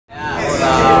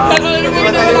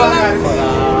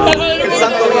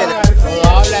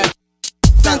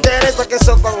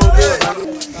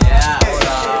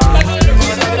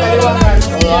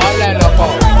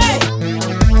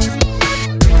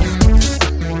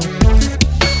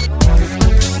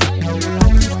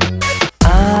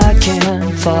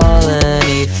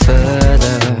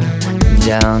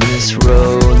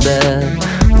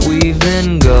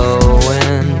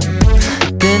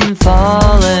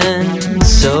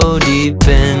so deep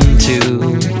into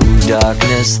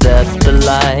darkness that the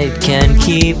light can't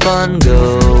keep on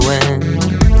going.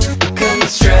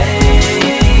 Constrain,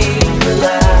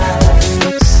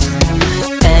 relax.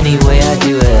 Any way I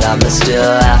do it, I'ma still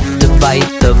have to bite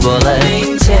the bullet.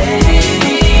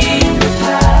 Maintain the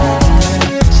pact.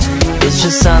 It's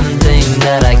just something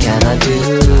that I cannot do.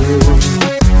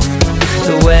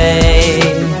 The way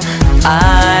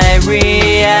I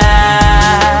react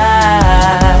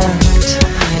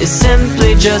is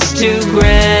simply just to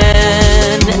grin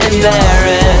and bear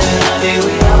it. You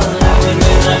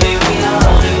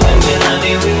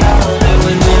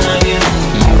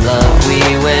love me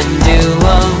when do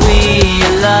what we.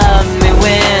 You love me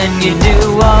when you do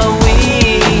what we.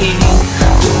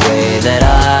 The way that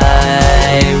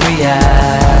I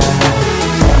react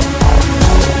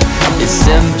is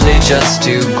simply just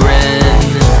to grin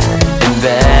and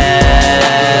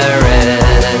bear it.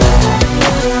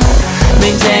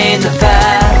 Maintain the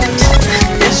pact.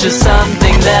 It's just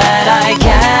something that I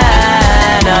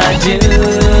cannot do.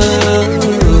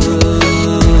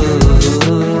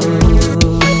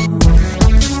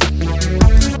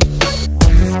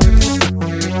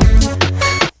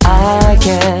 I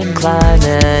can't climb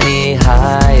any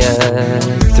higher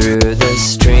through the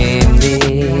stream. The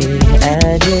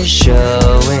edge is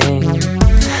showing.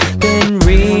 Been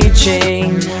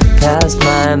reaching past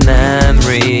my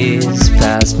memories,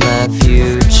 past my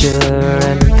future,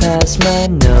 and past my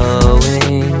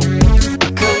knowing.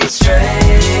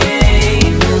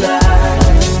 Constrain,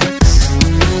 relax.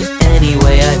 Any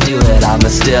way I do it, I'ma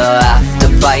still have to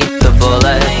bite the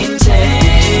bullet.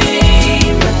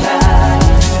 Maintain the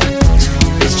pact.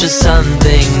 It's just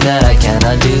something that I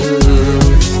cannot do.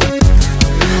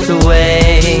 The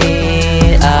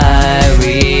way I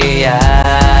react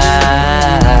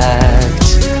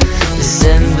is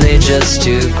simply just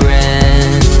to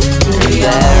grin and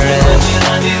bear it.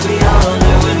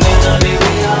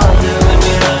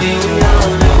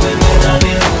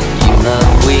 You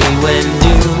love we when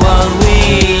do what we.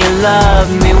 You love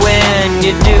me when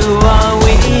you do what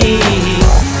we.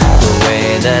 The way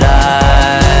that I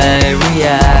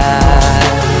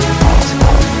react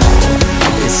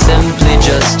is simply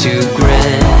just to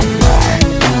grin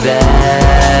and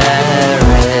bear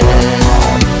it.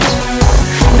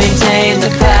 Maintain the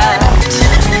pact.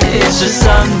 It's just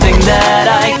something that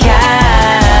I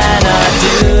cannot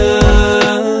do.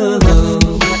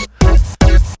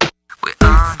 We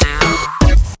all do.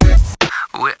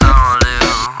 We all do.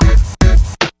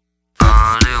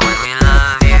 All do when we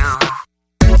love you.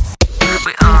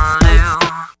 We all do. We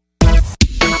all do.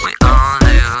 We all do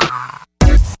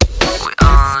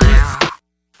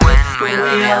when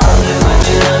we love you. When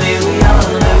we love you, we all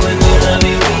do. When we love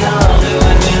you, we all do.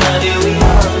 When we love you, we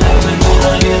all do. When we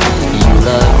love you. You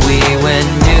love we when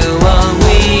do what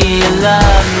we. You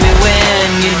love me when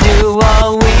you do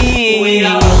what we. We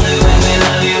all do. When we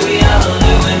love you, we all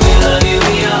do. When we love you,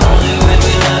 we all do. When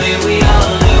we love you, we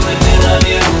all do. When we love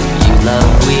you. You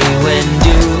love we when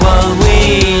do what we.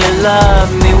 You love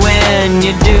me when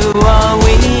you do what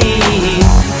we.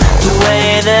 The way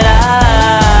that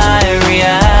I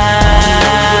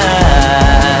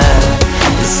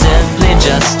react is simply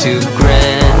just to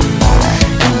grin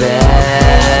and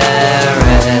bear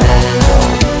it.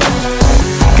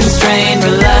 Constrain,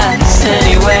 relax.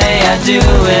 Any way I do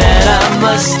it, I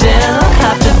must still